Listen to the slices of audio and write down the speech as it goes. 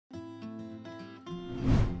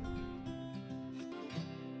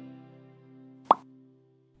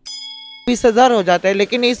20,000 हो जाता है,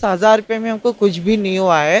 लेकिन इस 1000 रुपये में हमको कुछ भी नहीं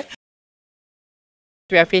हुआ है.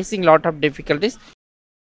 We are facing lot of difficulties.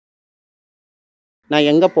 நான்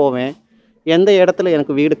எங்கே போவேன், எந்த இடத்துல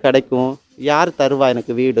எனக்கு வீடு கிடைக்கும், யார் தருவா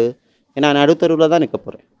எனக்கு வீடு, நான் நடுத்தருவில் தான் நிற்க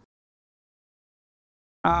போகிறேன்.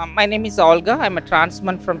 My name is Olga. I'm a trans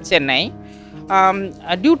man from Chennai.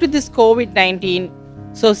 Due to this COVID-19,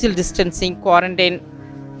 social distancing, quarantine,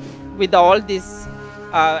 with all these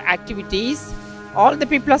activities, all the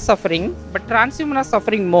people are suffering, but trans women are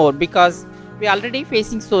suffering more because we are already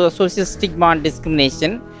facing social stigma and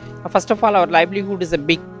discrimination. First of all, our livelihood is a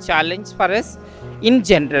big challenge for us in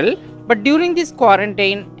general, but during this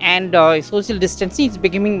quarantine and social distancing, it's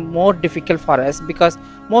becoming more difficult for us because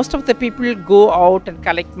most of the people go out and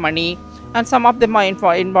collect money, and some of them are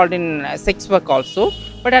involved in sex work also.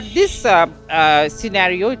 But at this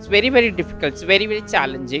scenario, it's very, very difficult. It's very, very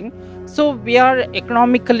challenging. So we are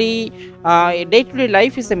economically, day-to-day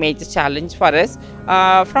life is a major challenge for us.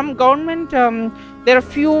 From government, there are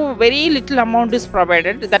few, very little amount is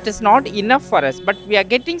provided. That is not enough for us. But we are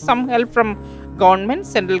getting some help from government,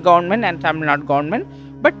 central government and Tamil Nadu government.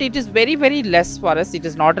 But it is very, very less for us. It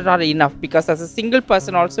is not at all enough because as a single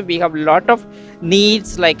person also we have a lot of needs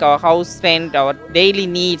like our house rent, our daily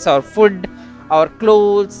needs, our food, our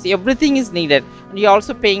clothes, everything is needed. We are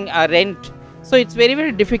also paying our rent. So it's very,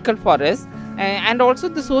 very difficult for us. And also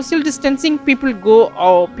the social distancing, people go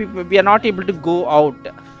out, we are not able to go out.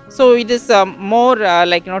 So it is more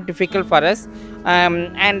difficult for us.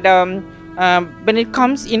 When it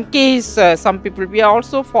comes in case some people, we are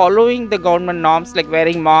also following the government norms like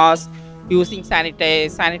wearing masks, using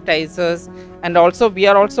sanitizers, and also we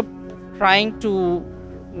are also trying to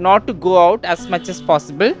not to go out as much as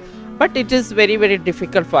possible. But it is very, very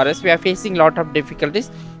difficult for us. We are facing lot of difficulties.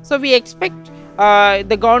 So we expect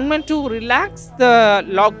the government to relax the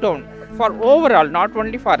lockdown for overall, not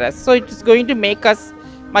only for us. So it is going to make us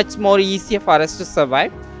much more easier for us to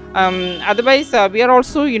survive. Otherwise, we are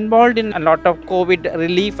also involved in a lot of COVID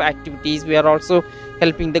relief activities. We are also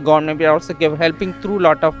helping the government. We are also helping through a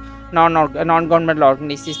lot of non-governmental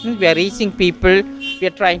organizations. We are reaching people. We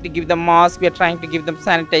are trying to give them masks. We are trying to give them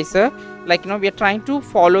sanitizer. We are trying to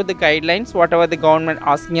follow the guidelines, whatever the government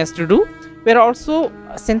asking us to do. We are also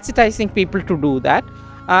sensitizing people to do that.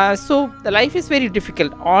 So the life is very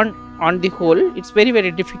difficult on the whole. It's very,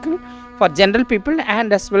 very difficult for general people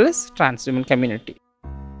and as well as trans women community.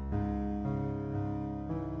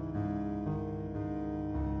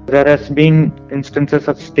 There has been instances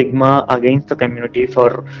of stigma against the community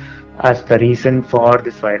as the reason for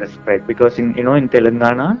this virus spread, because in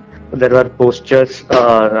Telangana there were posters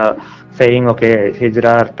saying, okay,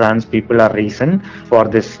 Hijra trans people are reason for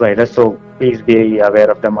this virus, so please be aware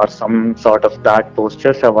of them, or some sort of that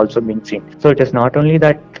posters have also been seen. So it is not only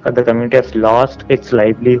that the community has lost its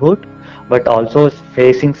livelihood but also is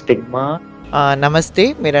facing stigma.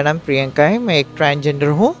 नमस्ते, मेरा नाम प्रियंका है. मैं एक transgender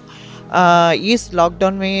हूँ. इस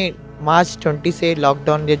lockdown में मार्च 20 से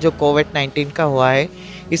लॉकडाउन ये जो कोविड-19 का हुआ है,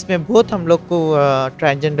 इसमें बहुत हम लोग को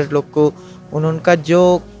ट्रांसजेंडर लोग को उनका जो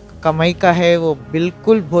कमाई का है वो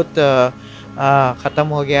बिल्कुल बहुत ख़त्म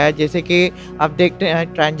हो गया है. जैसे कि आप देखते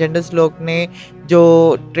हैं ट्रांसजेंडर्स लोग ने जो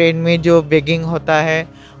ट्रेन में जो बेगिंग होता है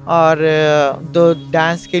और दो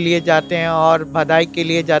डांस के लिए जाते हैं और बधाई के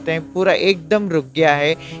लिए जाते हैं, पूरा एकदम रुक गया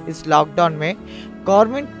है इस लॉकडाउन में.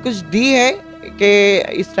 गवर्नमेंट कुछ दी है कि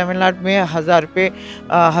इस तमिलनाडु में 1,000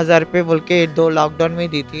 रुपये बोल के 2 लॉकडाउन में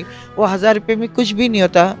दी थी. वो 1,000 रुपये में कुछ भी नहीं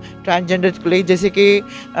होता ट्रांसजेंडर के लिए. जैसे कि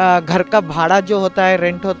घर का भाड़ा जो होता है,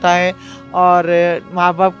 रेंट होता है, और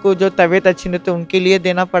माँ बाप को जो तबीयत अच्छी नहीं तो उनके लिए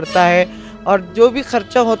देना पड़ता है, और जो भी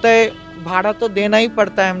खर्चा होता है भाड़ा तो देना ही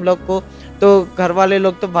पड़ता है हम लोग को. तो घर वाले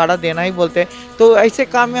लोग तो भाड़ा देना ही बोलते हैं. तो ऐसे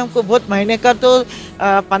काम में हमको बहुत महीने का तो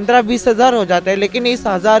 15-20 हज़ार हो जाता है, लेकिन इस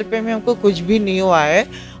 1,000 रुपये में हमको कुछ भी नहीं हुआ है.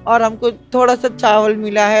 और हमको थोड़ा सा चावल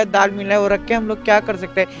मिला है, दाल मिला है, वो रख के हम लोग क्या कर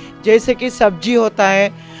सकते हैं. जैसे कि सब्जी होता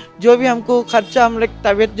है, जो भी हमको खर्चा, हम लोग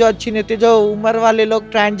तबीयत जो अच्छी नहीं होती, जो उम्र वाले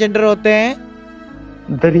लोग ट्रांसजेंडर होते हैं.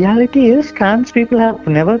 The reality is trans people have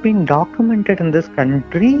never been documented in this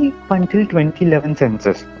country until 2011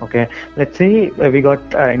 census. Okay, let's say we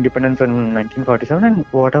got independence in 1947, and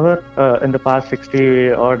whatever in the past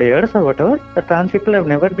 60 odd years or whatever, the trans people have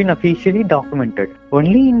never been officially documented.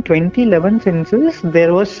 Only in 2011 census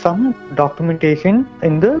there was some documentation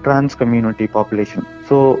in the trans community population.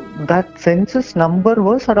 So that census number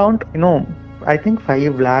was around, I think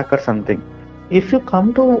 5 lakh or something. If you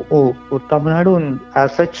come to Tamil Nadu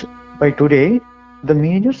as such by today, the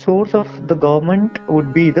major source of the government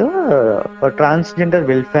would be the Transgender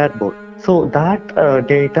Welfare Board. So that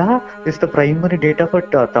data is the primary data for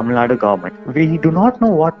Tamil Nadu government. We do not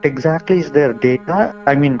know what exactly is their data,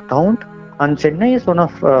 count, And Chennai is one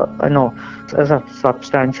of a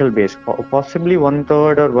substantial base. Possibly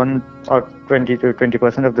 1/3 or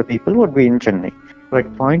 20% of the people would be in Chennai. But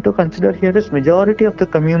point to consider here is majority of the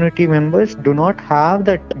community members do not have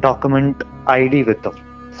that document ID with them.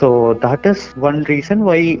 So that is one reason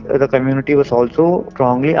why the community was also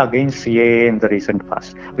strongly against CAA in the recent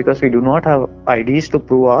past, because we do not have IDs to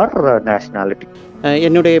prove our nationality.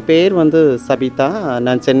 என்னுடைய பேர் வந்து சபிதா.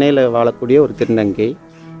 நான் சென்னையில் வாழக்கூடிய ஒரு திருநங்கை.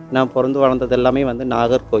 நான் பிறந்து வளர்ந்தது எல்லாமே வந்து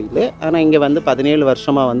நாகர்கோயில். ஆனால் இங்கே வந்து 17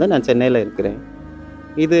 வருஷமாக வந்து நான் சென்னையில் இருக்கிறேன்.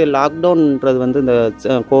 இது லாக்டவுன்ன்றது வந்து இந்த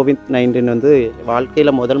COVID-19 வந்து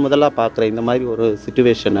வாழ்க்கையில் முதலாக பார்க்குறேன் இந்த மாதிரி ஒரு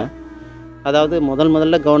சிச்சுவேஷனை. அதாவது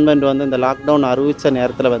முதல்ல கவர்மெண்ட் வந்து இந்த லாக்டவுன் அறிவித்த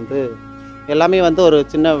நேரத்தில் வந்து எல்லாமே வந்து ஒரு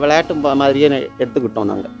சின்ன விளையாட்டு மாதிரியே எடுத்துக்கிட்டோம்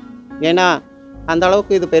நாங்கள். ஏன்னா அந்த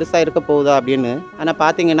அளவுக்கு இது பெருசாக இருக்க போகுதா அப்படின்னு. ஆனால்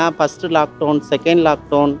பார்த்தீங்கன்னா first lockdown, second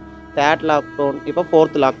lockdown, third lockdown, இப்போ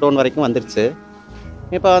 4th லாக்டவுன் வரைக்கும் வந்துருச்சு.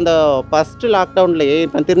 இப்போ அந்த ஃபஸ்ட்டு லாக்டவுன்லேயே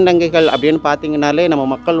இப்போ திருநங்கைகள் அப்படின்னு பார்த்தீங்கன்னாலே நம்ம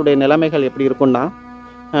மக்களுடைய நிலைமைகள் எப்படி இருக்குன்னா,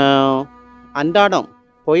 அன்றாடம்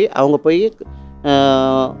அவங்க போய்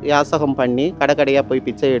யாசகம் பண்ணி கடையாக போய்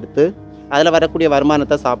பிச்சை எடுத்து அதில் வரக்கூடிய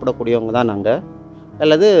வருமானத்தை சாப்பிடக்கூடியவங்க தான் நாங்கள்.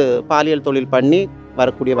 அல்லது பாலியல் தொழில் பண்ணி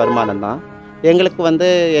வரக்கூடிய வருமானம் தான் எங்களுக்கு வந்து.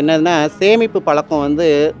 என்னதுன்னா சேமிப்பு பழக்கம் வந்து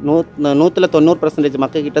 190%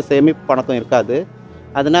 மக்கள்கிட்ட சேமிப்பு பழக்கம் இருக்காது.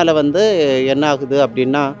 அதனால் வந்து என்ன ஆகுது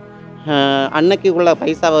அப்படின்னா, அன்னைக்கு உள்ள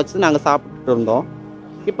பைசாவை வச்சு நாங்கள் சாப்பிட்டுட்டு இருந்தோம்.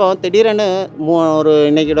 இப்போ திடீரென்னு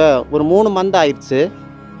இன்னைக்கிட ஒரு 3 மந்த் ஆயிடுச்சு.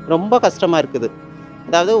 ரொம்ப கஷ்டமாக இருக்குது.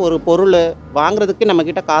 அதாவது ஒரு பொருள் வாங்குறதுக்கு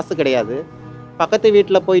நம்மக்கிட்ட காசு கிடையாது. பக்கத்து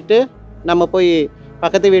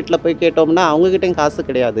வீட்டில் போய் கேட்டோம்னா அவங்கக்கிட்டையும் காசு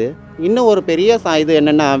கிடையாது. இன்னும் ஒரு பெரிய இது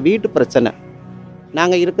என்னென்னா வீட்டு பிரச்சனை.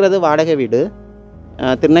 நாங்கள் இருக்கிறது வாடகை வீடு.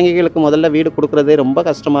 திருநங்கைகளுக்கு முதல்ல வீடு கொடுக்குறதே ரொம்ப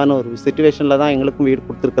கஷ்டமான ஒரு சிச்சுவேஷனில் தான் எங்களுக்கும் வீடு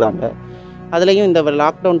கொடுத்துருக்குறாங்க. அதுலேயும் இந்த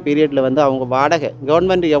லாக்டவுன் பீரியடில் வந்து அவங்க வாடகை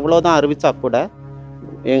கவர்மெண்ட் எவ்வளோ தான் அறிவித்தா கூட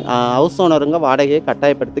ஹவுஸ் ஓனருங்க வாடகையை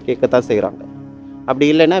கட்டாயப்படுத்தி கேட்கத்தான் செய்கிறாங்க. அப்படி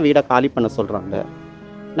இல்லைன்னா வீடை காலி பண்ண சொல்கிறாங்க.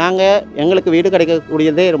 எங்களுக்கு வீடு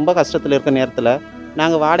கிடைக்கக்கூடியதே ரொம்ப கஷ்டத்தில் இருக்கிற நேரத்தில்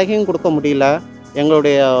நாங்கள் வாடகையும் கொடுக்க முடியல.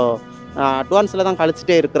 எங்களுடைய அட்வான்ஸில் தான்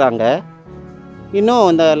கழிச்சிட்டே இருக்கிறாங்க. இன்னும்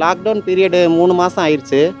இந்த லாக்டவுன் பீரியடு 3 மாதம்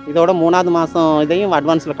ஆயிடுச்சு. இதோட 3ஆவது மாதம் இதையும்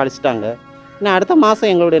அட்வான்ஸில் கழிச்சிட்டாங்க. இன்னும் அடுத்த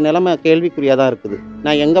மாதம் எங்களுடைய நிலைமை கேள்விக்குறியாக தான் இருக்குது.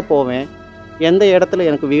 நான் எங்கே போவேன்? எந்த இடத்துல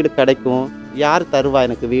எனக்கு வீடு கிடைக்கும்? யார் தருவா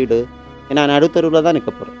எனக்கு வீடு? நான் நடுத்தருவில் தான்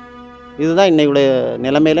நிற்க போகிறேன். இதுதான் இன்னையுடைய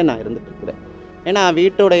நிலைமையில் நான் இருந்துகிட்டு இருக்கிறேன். ஏன்னா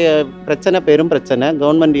வீட்டுடைய பிரச்சனை பெரும் பிரச்சனை.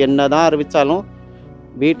 கவர்மெண்ட் என்ன தான் அறிவித்தாலும்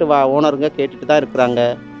வீட்டு ஓனருங்க கேட்டுட்டு தான் இருக்கிறாங்க.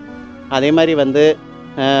 அதே மாதிரி வந்து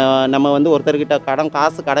நம்ம வந்து ஒருத்தர்கிட்ட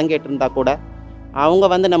கடன் கேட்டிருந்தா கூட அவங்க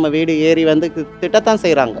வந்து நம்ம வீடு ஏறி வந்து திட்டத்தான்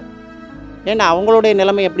செய்கிறாங்க. ஏன்னா அவங்களுடைய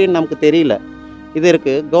நிலைமை எப்படின்னு நமக்கு தெரியல. இது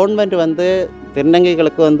இருக்குது. கவர்மெண்ட் வந்து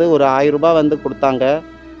திருநங்கைகளுக்கு வந்து ஒரு 1000 ரூபாய் வந்து கொடுத்தாங்க.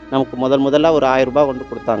 நமக்கு முதல்ல ஒரு 1000 ரூபாய் கொண்டு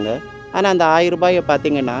கொடுத்தாங்க. ஆனால் அந்த 1000 ரூபாயை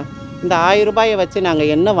பார்த்திங்கன்னா, இந்த 1000 ரூபாயை வச்சு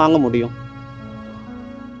நாங்கள் என்ன வாங்க முடியும்?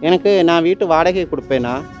 நான் வீட்டு வாடகை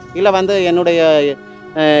கொடுப்பேனா, இல்லை வந்து என்னுடைய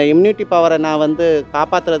இம்யூனிட்டி பவரை நான் வந்து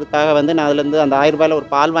காப்பாற்றுறதுக்காக வந்து நான் அதுலேருந்து அந்த 1000 ரூபாயில் ஒரு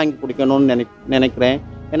பால் வாங்கி குடிக்கணும்னு நினைக்கிறேன்.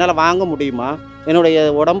 என்னால் வாங்க முடியுமா? என்னுடைய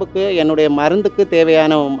உடம்புக்கு என்னுடைய மருந்துக்கு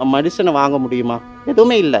தேவையான மெடிசனை வாங்க முடியுமா?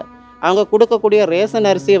 எதுவுமே இல்லை. அவங்க கொடுக்கக்கூடிய ரேஷன்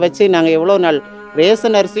அரிசியை வச்சு நாங்கள் எவ்வளோ நாள்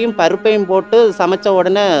ரேஷன் அரிசியும் பருப்பையும் போட்டு சமைச்ச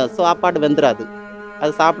உடனே சாப்பாடு வெந்துடாது.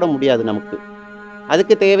 அது சாப்பிட முடியாது நமக்கு.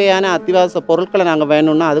 அதுக்கு தேவையான அத்தியாவசிய பொருட்களை நாங்கள்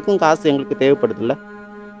வேணும்னா அதுக்கும் காசு எங்களுக்கு தேவைப்படுதில்ல.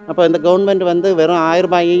 அப்போ இந்த கவர்மெண்ட் வந்து வெறும் 1000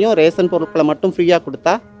 ரூபாயையும் ரேஷன் பொருட்களை மட்டும் ஃப்ரீயாக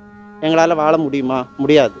கொடுத்தா எங்களால் வாழ முடியுமா?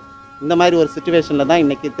 முடியாது. இந்த மாதிரி ஒரு சிச்சுவேஷனில் தான்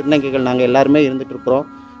இன்றைக்கி திருநங்கைகள் நாங்கள் எல்லாருமே இருந்துகிட்டு இருக்கிறோம்.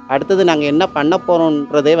 அடுத்தது நாங்கள் என்ன பண்ண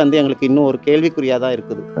போகிறோன்றதே வந்து எங்களுக்கு இன்னும் ஒரு கேள்விக்குறியாக தான்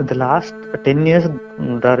இருக்குது. The last 10 years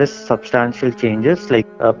there is substantial changes, like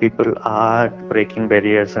people are breaking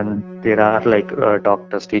barriers and there are like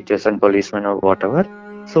doctors, teachers and policemen or whatever.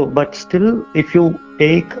 So but still, if you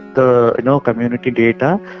take the community data,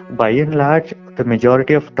 by and large the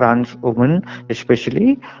majority of trans women especially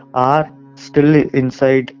are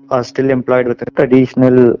still employed with a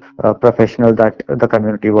traditional professional that the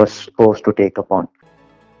community was supposed to take upon.